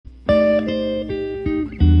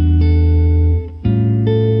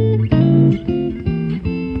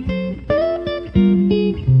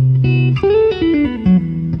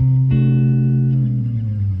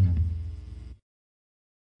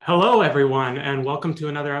everyone, and welcome to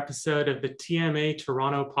another episode of the TMA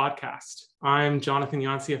Toronto podcast. I'm Jonathan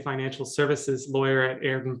Yancey, a financial services lawyer at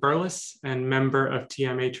Airden Burles and member of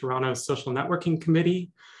TMA Toronto's social networking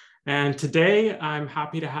committee. And today I'm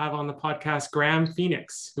happy to have on the podcast Graham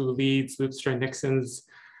Phoenix, who leads Loopstra Nixon's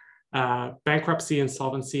bankruptcy,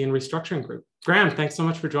 insolvency, and restructuring group. Graham, thanks so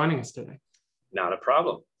much for joining us today. Not a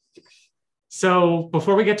problem. So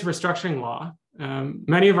before we get to restructuring law,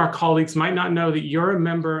 many of our colleagues might not know that you're a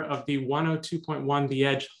member of the 102.1 The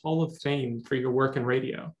Edge Hall of Fame for your work in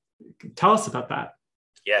radio. Tell us about that.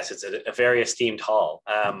 Yes, it's a very esteemed hall.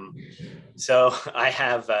 So I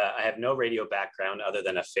have no radio background other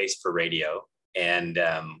than a face for radio. And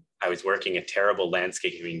I was working a terrible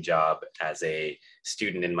landscaping job as a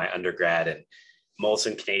student in my undergrad, and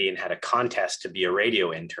Molson Canadian had a contest to be a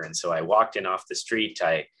radio intern. So I walked in off the street,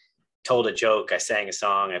 I told a joke, I sang a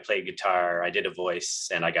song, I played guitar, I did a voice,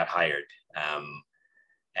 and I got hired.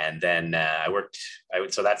 And then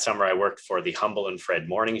so that summer I worked for the Humble and Fred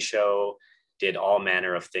morning show, did all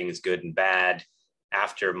manner of things, good and bad.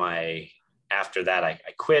 After that, I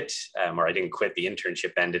quit, or I didn't quit, the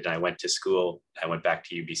internship ended and I went to school. I went back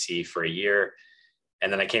to UBC for a year.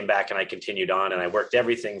 And then I came back and I continued on, and I worked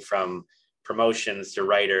everything from promotions to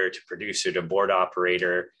writer to producer to board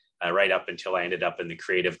operator, right up until I ended up in the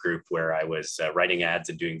creative group where I was writing ads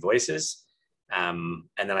and doing voices. And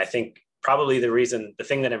then I think probably the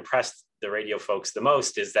thing that impressed the radio folks the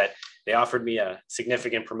most is that they offered me a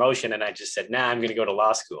significant promotion, and I just said, nah, I'm going to go to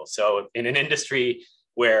law school. So in an industry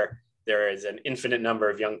where there is an infinite number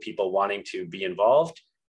of young people wanting to be involved,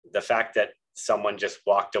 the fact that someone just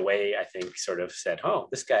walked away, I think sort of said, oh,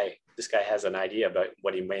 this guy has an idea about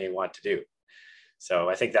what he may want to do. So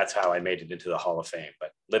I think that's how I made it into the Hall of Fame.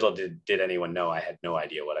 But little did anyone know I had no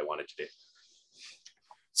idea what I wanted to do.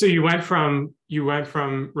 So you went from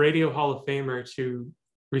Radio Hall of Famer to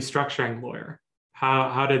restructuring lawyer.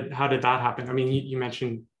 How did that happen? I mean, you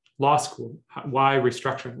mentioned law school. Why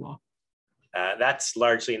restructuring law? That's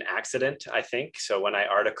largely an accident, I think. So when I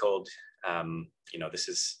articled, this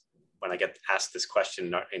is when I get asked this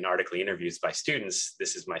question in article interviews by students,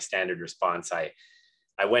 this is my standard response.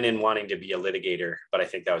 I went in wanting to be a litigator, but I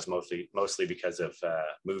think that was mostly because of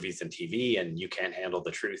movies and TV, and You Can't Handle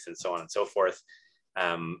the Truth, and so on and so forth.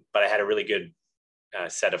 But I had a really good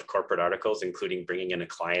set of corporate articles, including bringing in a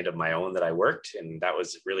client of my own that I worked, and that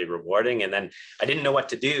was really rewarding. And then I didn't know what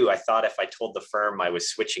to do. I thought if I told the firm I was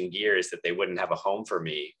switching gears, that they wouldn't have a home for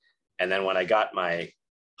me. And then when I got my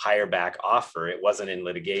hire back offer, it wasn't in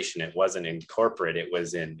litigation, it wasn't in corporate, it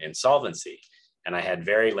was in insolvency. And I had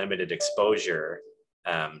very limited exposure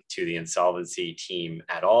to the insolvency team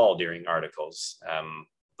at all during articles.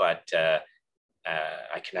 But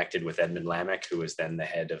I connected with Edmund Lamech, who was then the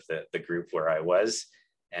head of the group where I was.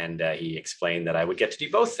 And he explained that I would get to do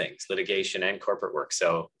both things, litigation and corporate work.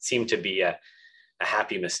 So it seemed to be a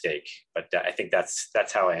happy mistake. But I think that's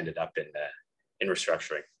how I ended up in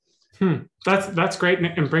restructuring. That's great.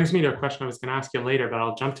 And brings me to a question I was going to ask you later, but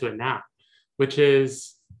I'll jump to it now, which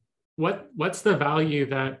is what's the value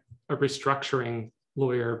that a restructuring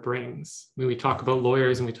lawyer brings? When we talk about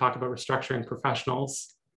lawyers and we talk about restructuring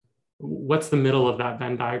professionals, what's the middle of that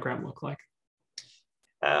Venn diagram look like?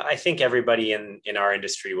 I think everybody in our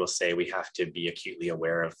industry will say we have to be acutely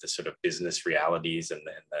aware of the sort of business realities and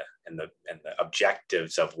the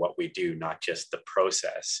objectives of what we do, not just the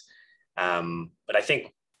process. But I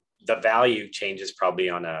think the value changes probably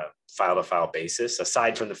on a file-to-file basis,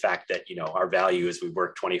 aside from the fact that, our value is we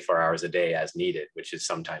work 24 hours a day as needed, which is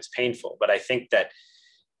sometimes painful. But I think that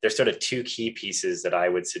there's sort of two key pieces that I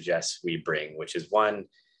would suggest we bring, which is one,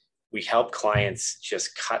 we help clients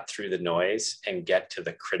just cut through the noise and get to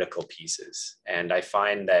the critical pieces. And I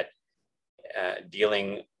find that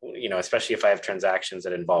dealing, especially if I have transactions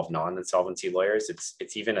that involve non-insolvency lawyers,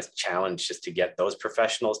 it's even a challenge just to get those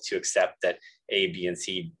professionals to accept that A, B, and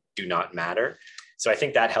C do not matter. So I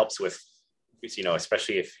think that helps with,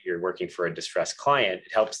 especially if you're working for a distressed client,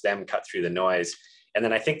 it helps them cut through the noise. And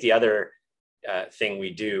then I think the other thing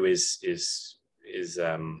we do is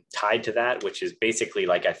tied to that, which is basically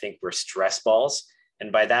like, I think we're stress balls.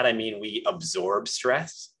 And by that, I mean, we absorb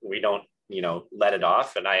stress. We don't, let it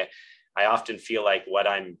off. And I often feel like what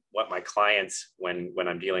my clients, when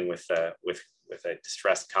I'm dealing with a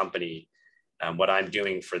distressed company, what I'm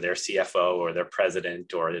doing for their CFO or their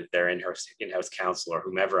president or their in-house counsel or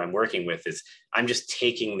whomever I'm working with is I'm just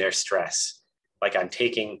taking their stress. Like I'm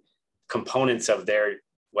taking components of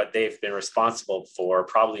what they've been responsible for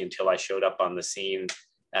probably until I showed up on the scene,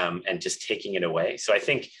 and just taking it away. So I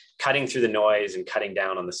think cutting through the noise and cutting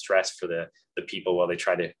down on the stress for the people while they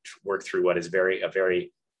try to work through what is a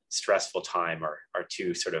very stressful time are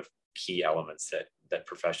two sort of key elements that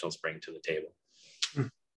professionals bring to the table.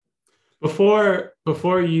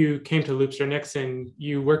 Before you came to Loopster Nixon,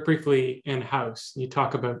 you worked briefly in-house. You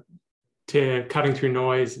talk about cutting through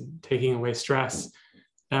noise and taking away stress.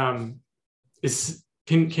 Can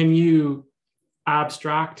you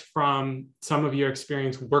abstract from some of your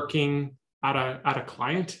experience working at a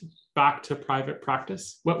client back to private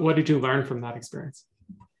practice? What did you learn from that experience?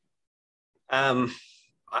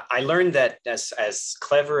 I learned that as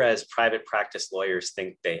clever as private practice lawyers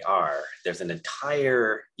think they are, there's an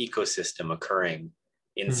entire ecosystem occurring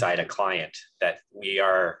inside a client that we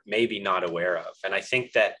are maybe not aware of. And I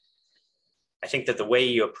think that the way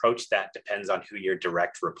you approach that depends on who your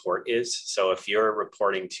direct report is. So if you're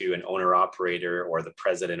reporting to an owner operator or the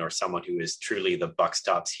president or someone who is truly the buck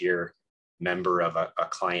stops here member of a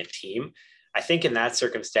client team, I think in that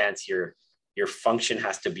circumstance, your function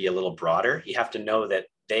has to be a little broader. You have to know that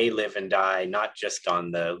they live and die, not just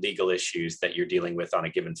on the legal issues that you're dealing with on a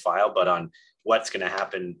given file, but on what's going to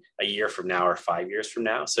happen a year from now or 5 years from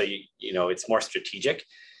now. So, it's more strategic.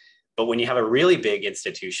 But when you have a really big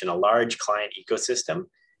institution, a large client ecosystem,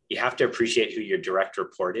 you have to appreciate who your direct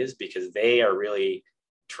report is, because they are really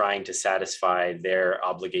trying to satisfy their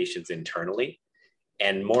obligations internally.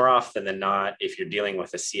 And more often than not, if you're dealing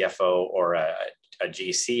with a CFO or a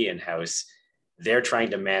GC in-house, they're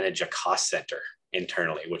trying to manage a cost center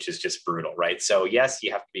internally, which is just brutal, right? So yes,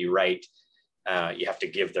 you have to be right. You have to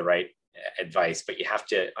give the right advice, but you have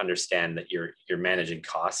to understand that you're managing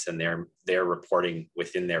costs and they're reporting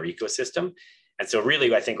within their ecosystem. And so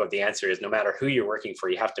really, I think what the answer is, no matter who you're working for,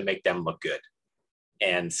 you have to make them look good.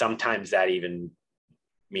 And sometimes that even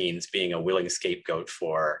means being a willing scapegoat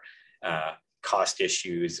for cost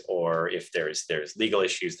issues, or if there's legal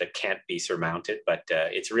issues that can't be surmounted. But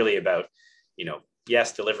it's really about,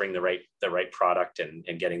 yes, delivering the right product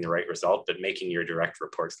and getting the right result, but making your direct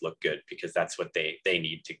reports look good, because that's what they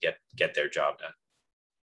need to get their job done.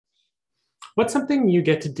 What's something you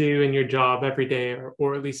get to do in your job every day,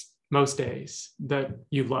 or at least most days, that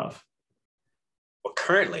you love? Well,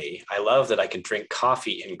 currently, I love that I can drink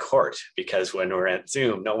coffee in court, because when we're at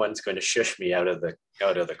Zoom, no one's going to shush me out of the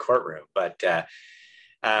courtroom. But I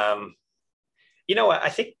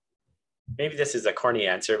think maybe this is a corny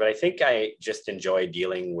answer, but I think I just enjoy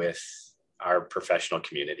dealing with our professional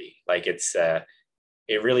community. Like it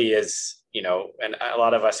really is, and a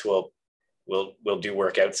lot of us will do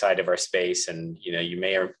work outside of our space, and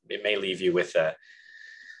it may leave you with a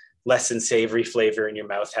less than savory flavor in your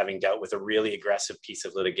mouth, having dealt with a really aggressive piece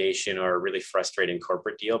of litigation or a really frustrating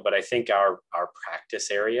corporate deal. But I think our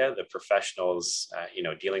practice area, the professionals,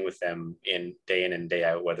 dealing with them in and day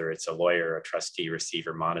out, whether it's a lawyer, a trustee,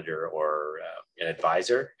 receiver, monitor, or an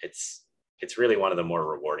advisor, it's really one of the more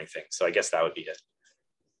rewarding things. So I guess that would be it.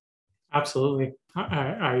 Absolutely.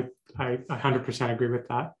 I 100% agree with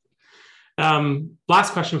that.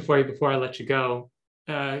 Last question for you before I let you go.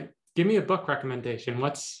 Give me a book recommendation.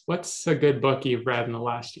 What's a good book you've read in the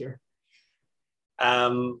last year?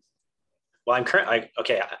 Well, I'm going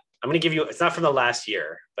to give you, it's not from the last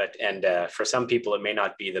year, but for some people, it may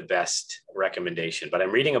not be the best recommendation, but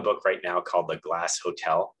I'm reading a book right now called The Glass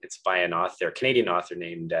Hotel. It's by a Canadian author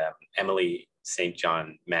named Emily St.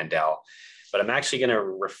 John Mandel. But I'm actually going to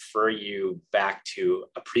refer you back to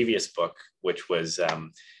a previous book, which was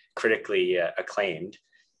critically acclaimed.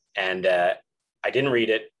 And I didn't read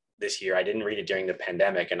it this year. I didn't read it during the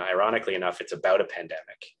pandemic. And ironically enough, it's about a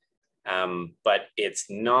pandemic. But it's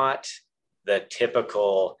not the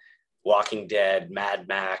typical Walking Dead, Mad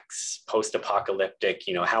Max, post-apocalyptic,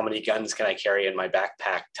 how many guns can I carry in my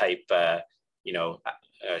backpack type,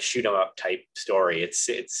 shoot 'em up type story.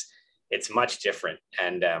 It's much different.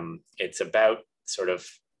 And it's about sort of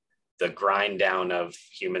the grind down of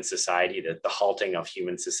human society, the halting of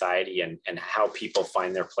human society, and how people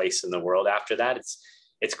find their place in the world after that.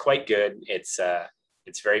 It's quite good. It's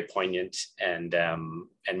very poignant, and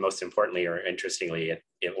most importantly, or interestingly, a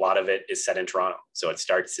lot of it is set in Toronto. So it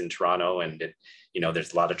starts in Toronto, and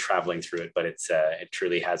there's a lot of traveling through it, but it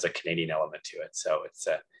truly has a Canadian element to it. So it's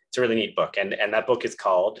a really neat book, and that book is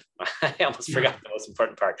called I almost forgot the most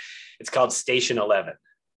important part. It's called Station 11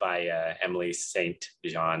 by Emily St.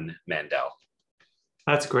 John Mandel.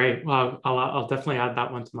 That's great. Well, I'll definitely add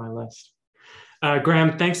that one to my list.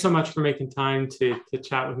 Graham, thanks so much for making time to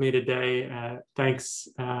chat with me today. Thanks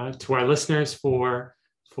to our listeners for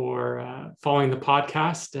following the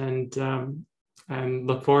podcast, and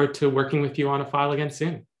look forward to working with you on a file again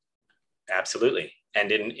soon. Absolutely.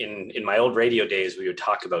 And in my old radio days, we would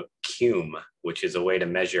talk about CUME, which is a way to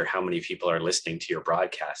measure how many people are listening to your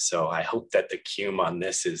broadcast. So I hope that the CUME on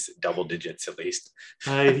this is double digits at least.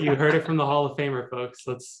 You heard it from the Hall of Famer, folks.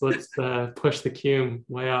 Let's push the CUME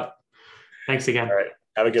way up. Thanks again. All right.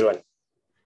 Have a good one.